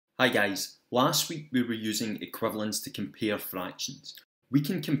Hi guys, last week we were using equivalence to compare fractions. We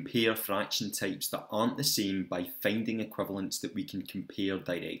can compare fraction types that aren't the same by finding equivalents that we can compare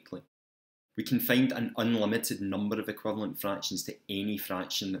directly. We can find an unlimited number of equivalent fractions to any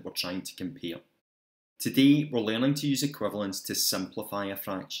fraction that we're trying to compare. Today we're learning to use equivalence to simplify a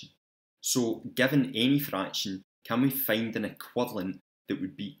fraction. So given any fraction, can we find an equivalent that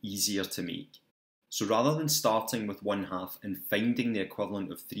would be easier to make? So rather than starting with 1/2 and finding the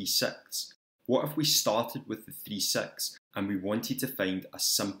equivalent of 3/6, what if we started with the 3/6 and we wanted to find a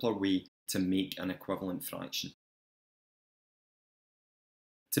simpler way to make an equivalent fraction?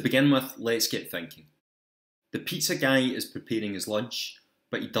 To begin with, let's get thinking. The pizza guy is preparing his lunch,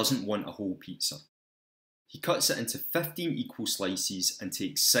 but he doesn't want a whole pizza. He cuts it into 15 equal slices and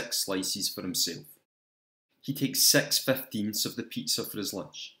takes 6 slices for himself. He takes 6/15ths of the pizza for his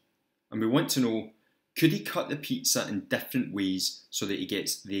lunch. And we want to know, could he cut the pizza in different ways so that he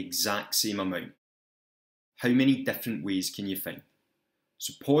gets the exact same amount? How many different ways can you find?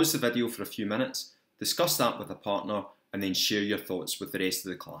 So pause the video for a few minutes, discuss that with a partner, and then share your thoughts with the rest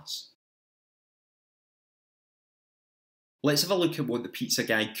of the class. Let's have a look at what the pizza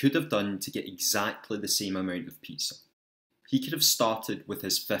guy could have done to get exactly the same amount of pizza. He could have started with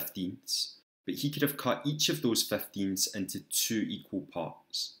his 15ths, but he could have cut each of those 15ths into 2 equal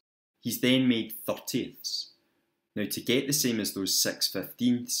parts. He's then made 30ths. Now to get the same as those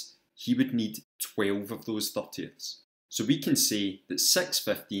 6/15ths, he would need 12 of those 30ths. So we can say that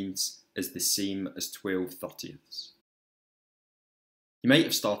 6/15ths is the same as 12 30ths. He might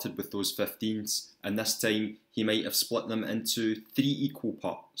have started with those 15ths, and this time he might have split them into 3 equal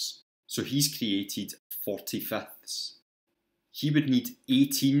parts. So he's created 45ths. He would need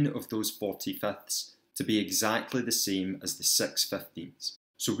 18 of those 45ths to be exactly the same as the 6/15ths.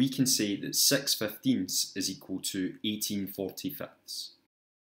 So we can say that 6/15ths is equal to 18 45ths.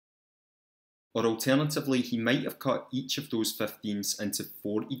 Or alternatively, he might have cut each of those 15ths into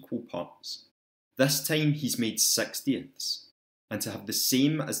 4 equal parts. This time he's made 60ths. And to have the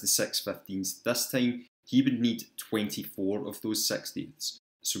same as the 6/15ths, this time he would need 24 of those 60ths.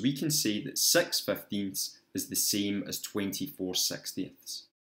 So we can say that 6/15ths is the same as 24 60ths.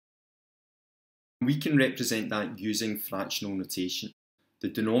 We can represent that using fractional notation. The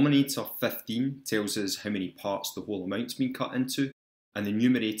denominator 15 tells us how many parts the whole amount's been cut into, and the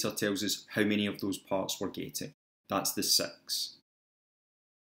numerator tells us how many of those parts we're getting. That's the 6.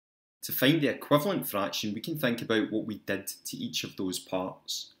 To find the equivalent fraction, we can think about what we did to each of those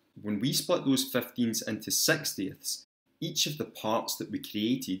parts. When we split those 15ths into 60ths, each of the parts that we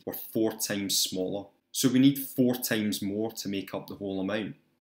created were 4 times smaller. So we need 4 times more to make up the whole amount.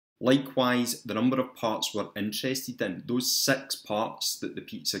 Likewise, the number of parts we're interested in, those 6 parts that the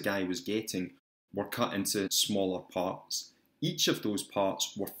pizza guy was getting, were cut into smaller parts. Each of those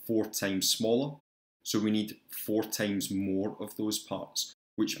parts were 4 times smaller, so we need 4 times more of those parts,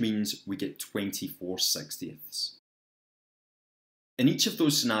 which means we get 24 60ths. In each of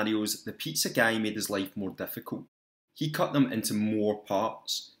those scenarios, the pizza guy made his life more difficult. He cut them into more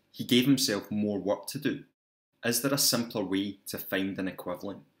parts. He gave himself more work to do. Is there a simpler way to find an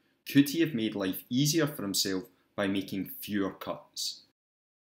equivalent? Could he have made life easier for himself by making fewer cuts?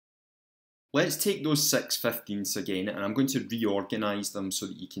 Let's take those 6/15ths again, and I'm going to reorganise them so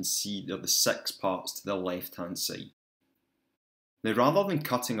that you can see they're the 6 parts to the left-hand side. Now, rather than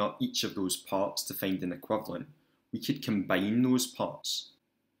cutting up each of those parts to find an equivalent, we could combine those parts.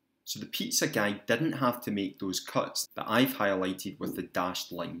 So the pizza guy didn't have to make those cuts that I've highlighted with the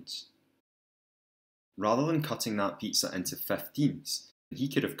dashed lines. Rather than cutting that pizza into 15ths, he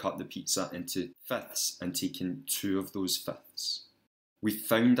could have cut the pizza into 5ths and taken 2 of those 5ths. We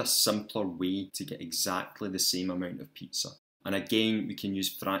found a simpler way to get exactly the same amount of pizza. And again, we can use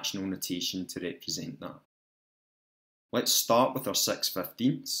fractional notation to represent that. Let's start with our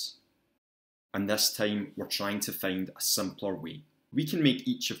 6/15ths. And this time, we're trying to find a simpler way. We can make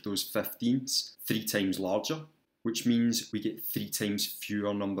each of those 15ths 3 times larger, which means we get 3 times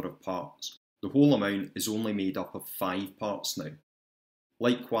fewer number of parts. The whole amount is only made up of 5 parts now.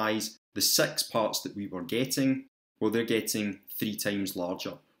 Likewise, the 6 parts that we were getting, well, they're getting 3 times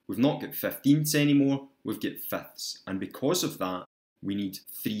larger. We've not got 15ths anymore, we've got 5ths. And because of that, we need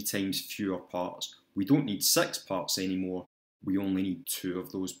 3 times fewer parts. We don't need 6 parts anymore, we only need 2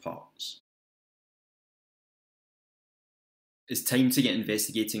 of those parts. It's time to get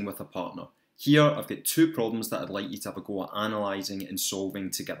investigating with a partner. Here, I've got 2 problems that I'd like you to have a go at analysing and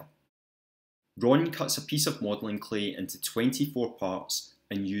solving together. Ron cuts a piece of modelling clay into 24 parts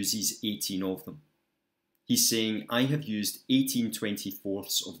and uses 18 of them. He's saying, I have used 18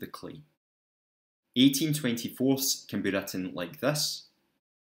 24ths of the clay. 18 24ths can be written like this.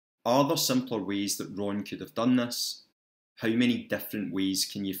 Are there simpler ways that Ron could have done this? How many different ways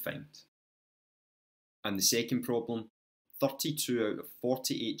can you find? And the second problem, 32 out of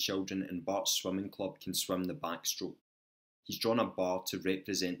 48 children in Bart's swimming club can swim the backstroke. He's drawn a bar to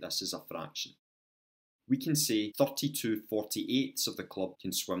represent this as a fraction. We can say 32/48 of the club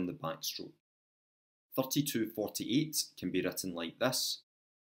can swim the backstroke. 32/48 can be written like this.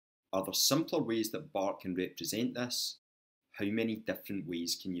 Are there simpler ways that Bart can represent this? How many different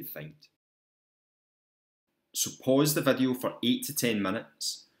ways can you find? So pause the video for 8 to 10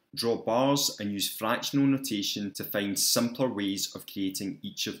 minutes, draw bars and use fractional notation to find simpler ways of creating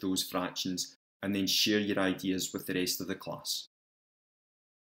each of those fractions, and then share your ideas with the rest of the class.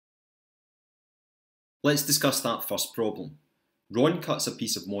 Let's discuss that first problem. Ron cuts a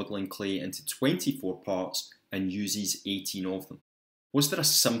piece of modelling clay into 24 parts and uses 18 of them. Was there a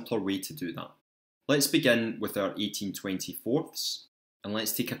simpler way to do that? Let's begin with our 18/24, and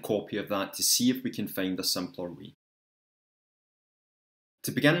let's take a copy of that to see if we can find a simpler way.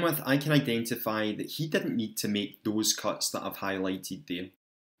 To begin with, I can identify that he didn't need to make those cuts that I've highlighted there.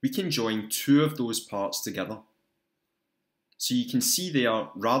 We can join two of those parts together. So you can see there,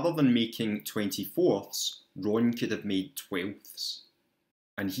 rather than making 24ths, Ron could have made 12ths.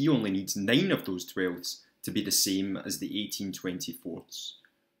 And he only needs 9 of those 12ths to be the same as the 18/24ths.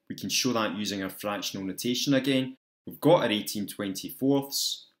 We can show that using our fractional notation again. We've got our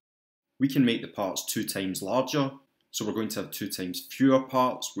 18/24ths. We can make the parts 2 times larger. So we're going to have 2 times fewer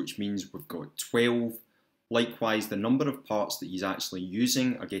parts, which means we've got 12. Likewise, the number of parts that he's actually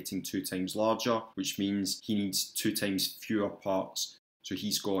using are getting 2 times larger, which means he needs 2 times fewer parts. So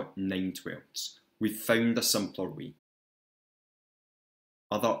he's got 9/12. We've found a simpler way.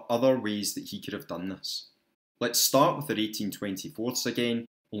 Are there other ways that he could have done this? Let's start with our 18/24 again,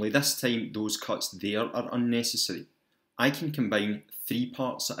 only this time those cuts there are unnecessary. I can combine 3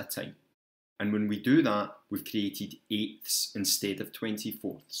 parts at a time. And when we do that, we've created 8ths instead of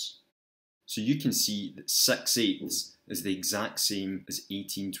 24ths. So you can see that 6/8 is the exact same as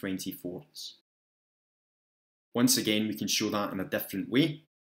 18/24. Once again, we can show that in a different way.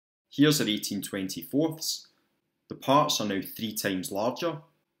 Here's our 18/24. The parts are now 3 times larger,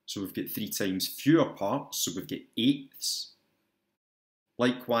 so we've got 3 times fewer parts, so we've got 8ths.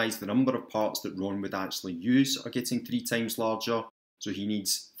 Likewise, the number of parts that Ron would actually use are getting 3 times larger, so he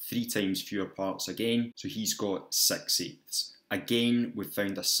needs 3 times fewer parts again, so he's got 6/8. Again, we've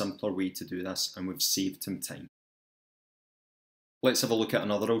found a simpler way to do this and we've saved him time. Let's have a look at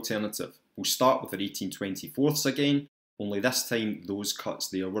another alternative. We'll start with our 18/24 again, only this time those cuts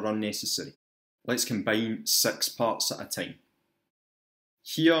there were unnecessary. Let's combine 6 parts at a time.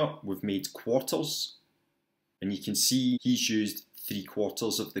 Here we've made quarters, and you can see he's used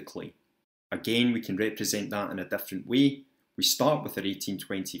 3/4 of the clay. Again, we can represent that in a different way. We start with our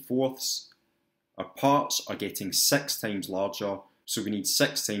 18/24. Our parts are getting 6 times larger, so we need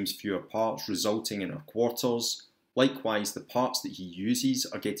 6 times fewer parts, resulting in our quarters. Likewise, the parts that he uses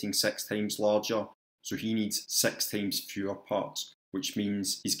are getting 6 times larger, so he needs 6 times fewer parts, which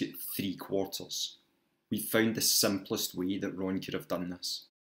means he's got 3/4. We found the simplest way that Ron could have done this.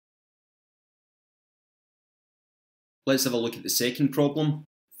 Let's have a look at the second problem.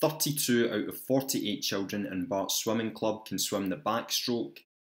 32 out of 48 children in Bart's swimming club can swim the backstroke.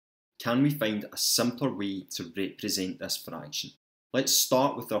 Can we find a simpler way to represent this fraction? Let's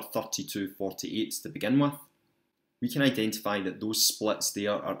start with our 32/48 to begin with. We can identify that those splits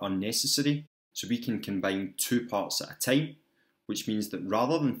there are unnecessary, so we can combine 2 parts at a time, which means that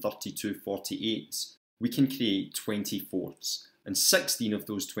rather than 32/48, we can create 24ths, and 16 of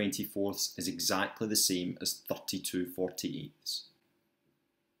those 24ths is exactly the same as 32/48.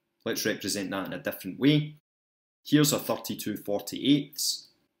 Let's represent that in a different way. Here's our 32/48.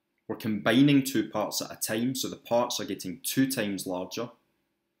 We're combining 2 parts at a time, so the parts are getting 2 times larger,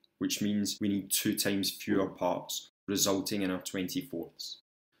 which means we need 2 times fewer parts, resulting in our 24ths.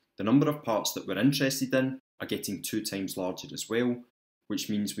 The number of parts that we're interested in are getting 2 times larger as well, which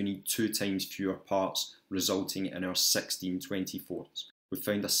means we need 2 times fewer parts, resulting in our 16 24ths. We've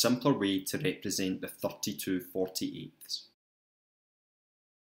found a simpler way to represent the 32/48.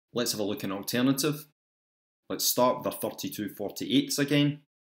 Let's have a look at an alternative. Let's start with our 32/48 again.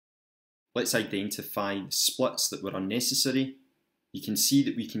 Let's identify the splits that were unnecessary. You can see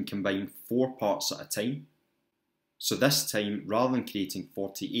that we can combine 4 parts at a time. So this time, rather than creating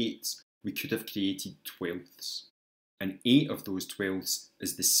 48s, we could have created 12ths. And 8 of those 12ths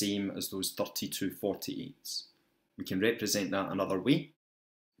is the same as those 32/48s. We can represent that another way.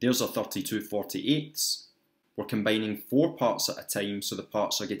 There's our 32/48s. We're combining 4 parts at a time, so the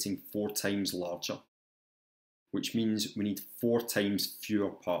parts are getting 4 times larger. which means we need 4 times fewer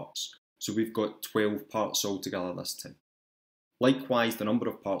parts. So we've got 12 parts altogether this time. Likewise, the number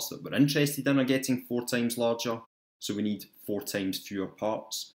of parts that we're interested in are getting 4 times larger, so we need 4 times fewer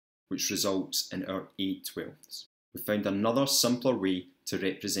parts, which results in our 8/12. We found another simpler way to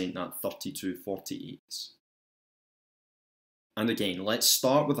represent that 32/48. And again, let's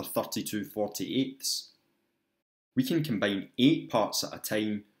start with our 32/48. We can combine 8 parts at a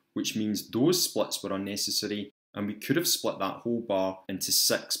time, which means those splits were unnecessary, and we could have split that whole bar into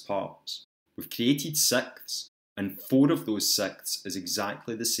 6 parts. We've created sixths, and 4 of those sixths is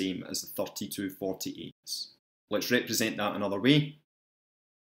exactly the same as the 32/48. Let's represent that another way.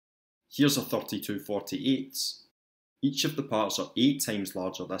 Here's our 32/48. Each of the parts are 8 times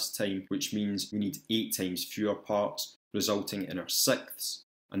larger this time, which means we need 8 times fewer parts, resulting in our sixths,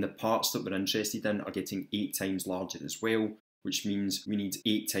 and the parts that we're interested in are getting 8 times larger as well, which means we need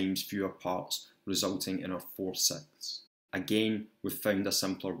 8 times fewer parts, resulting in our 4/6. Again, we've found a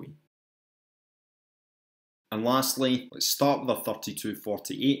simpler way. And lastly, let's start with our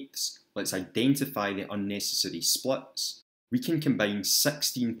 32/48. Let's identify the unnecessary splits. We can combine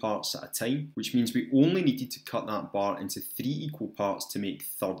 16 parts at a time, which means we only needed to cut that bar into 3 equal parts to make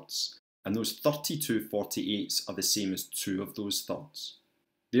thirds, and those 32/48s are the same as 2 of those thirds.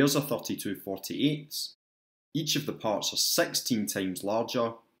 There's our 32/48s. Each of the parts are 16 times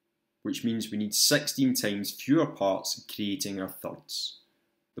larger, which means we need 16 times fewer parts creating our thirds.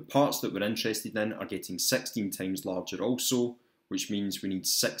 The parts that we're interested in are getting 16 times larger also, which means we need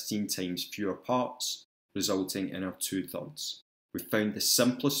 16 times fewer parts, resulting in our 2/3. We've found the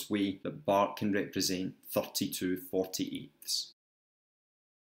simplest way that Bart can represent 32/48.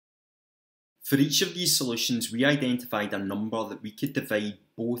 For each of these solutions, we identified a number that we could divide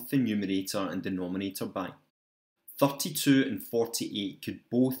both the numerator and denominator by. 32 and 48 could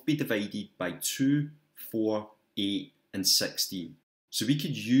both be divided by 2, 4, 8 and 16. So we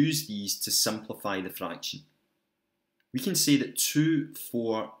could use these to simplify the fraction. We can say that 2,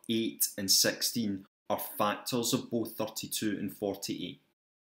 4, 8 and 16 are factors of both 32 and 48.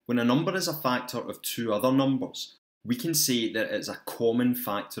 When a number is a factor of 2 other numbers, we can say that it's a common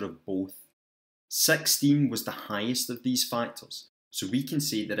factor of both. 16 was the highest of these factors, so we can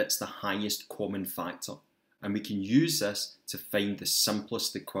say that it's the highest common factor, and we can use this to find the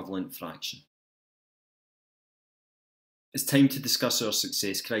simplest equivalent fraction. It's time to discuss our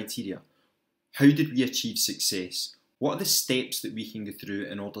success criteria. How did we achieve success? What are the steps that we can go through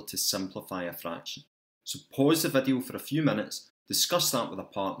in order to simplify a fraction? So pause the video for a few minutes, discuss that with a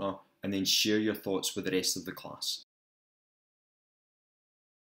partner, and then share your thoughts with the rest of the class.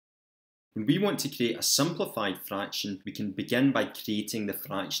 When we want to create a simplified fraction, we can begin by creating the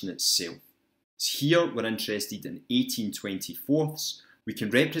fraction itself. So here we're interested in 18/24. We can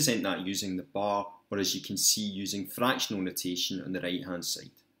represent that using the bar, or as you can see, using fractional notation on the right hand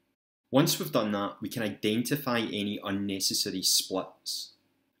side. Once we've done that, we can identify any unnecessary splits,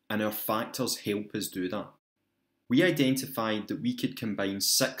 and our factors help us do that. We identified that we could combine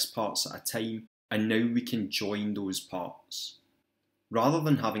 6 parts at a time, and now we can join those parts. Rather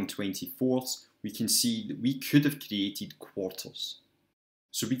than having 24ths, we can see that we could have created quarters.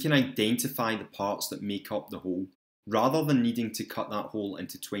 So we can identify the parts that make up the whole. Rather than needing to cut that whole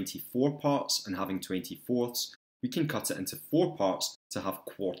into 24 parts and having 24ths, we can cut it into 4 parts to have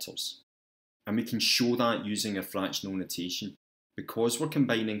quarters. And we can show that using a fractional notation. Because we're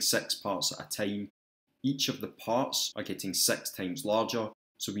combining 6 parts at a time, each of the parts are getting 6 times larger,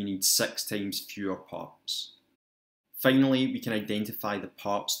 so we need 6 times fewer parts. Finally, we can identify the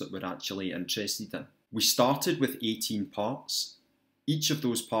parts that we're actually interested in. We started with 18 parts. Each of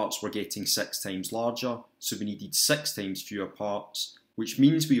those parts were getting 6 times larger, so we needed 6 times fewer parts, which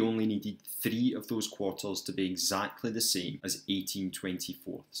means we only needed 3 of those quarters to be exactly the same as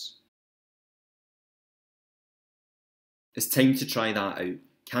 18/24. It's time to try that out.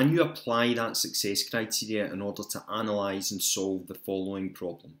 Can you apply that success criteria in order to analyse and solve the following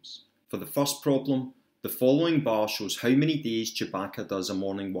problems? For the first problem, the following bar shows how many days Chewbacca does a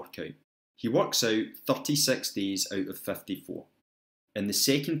morning workout. He works out 36 days out of 54. In the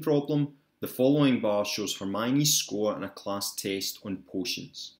second problem, the following bar shows Hermione's score in a class test on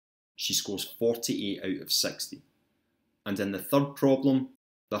potions. She scores 48 out of 60. And in the third problem,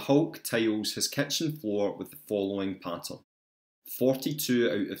 the Hulk tiles his kitchen floor with the following pattern. 42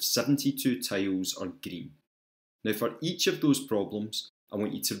 out of 72 tiles are green. Now for each of those problems, I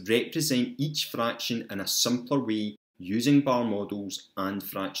want you to represent each fraction in a simpler way using bar models and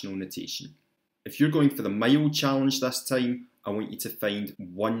fractional notation. If you're going for the mild challenge this time, I want you to find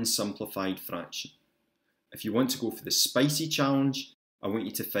one simplified fraction. If you want to go for the spicy challenge, I want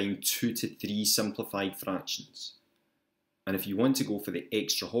you to find 2 to 3 simplified fractions. And if you want to go for the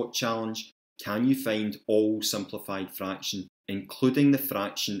extra hot challenge, can you find all simplified fraction, including the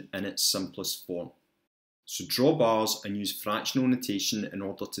fraction in its simplest form? So draw bars and use fractional notation in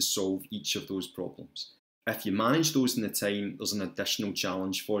order to solve each of those problems. If you manage those in the time, there's an additional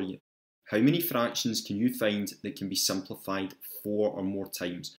challenge for you. How many fractions can you find that can be simplified 4 or more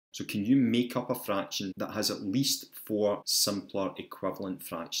times? So can you make up a fraction that has at least 4 simpler equivalent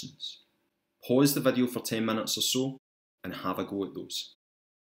fractions? Pause the video for 10 minutes or so and have a go at those.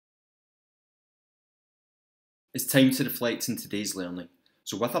 It's time to reflect on today's learning.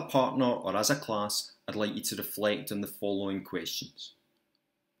 So with a partner or as a class, I'd like you to reflect on the following questions.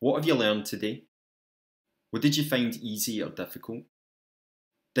 What have you learned today? What did you find easy or difficult?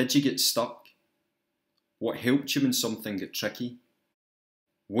 Did you get stuck? What helped you when something got tricky?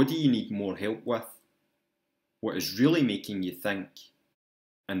 What do you need more help with? What is really making you think?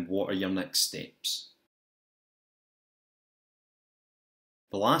 And what are your next steps?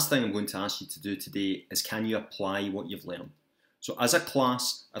 The last thing I'm going to ask you to do today is, can you apply what you've learned? So as a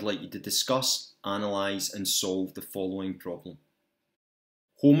class, I'd like you to discuss, analyse and solve the following problem.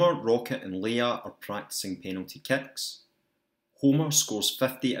 Homer, Rocket and Leia are practising penalty kicks. Homer scores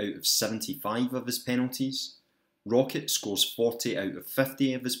 50 out of 75 of his penalties. Rocket scores 40 out of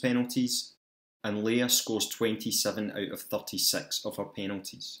 50 of his penalties. And Leia scores 27 out of 36 of her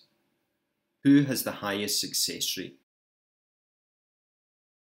penalties. Who has the highest success rate?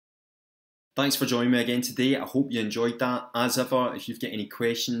 Thanks for joining me again today. I hope you enjoyed that. As ever, if you've got any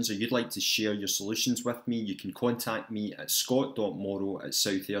questions or you'd like to share your solutions with me, you can contact me at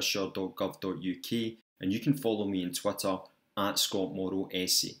scott.morrow@south-ayrshire.gov.uk and you can follow me on Twitter at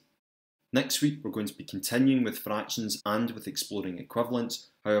scottmorrowsa. Next week, we're going to be continuing with fractions and with exploring equivalents.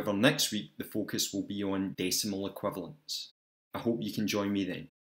 However, next week, the focus will be on decimal equivalents. I hope you can join me then.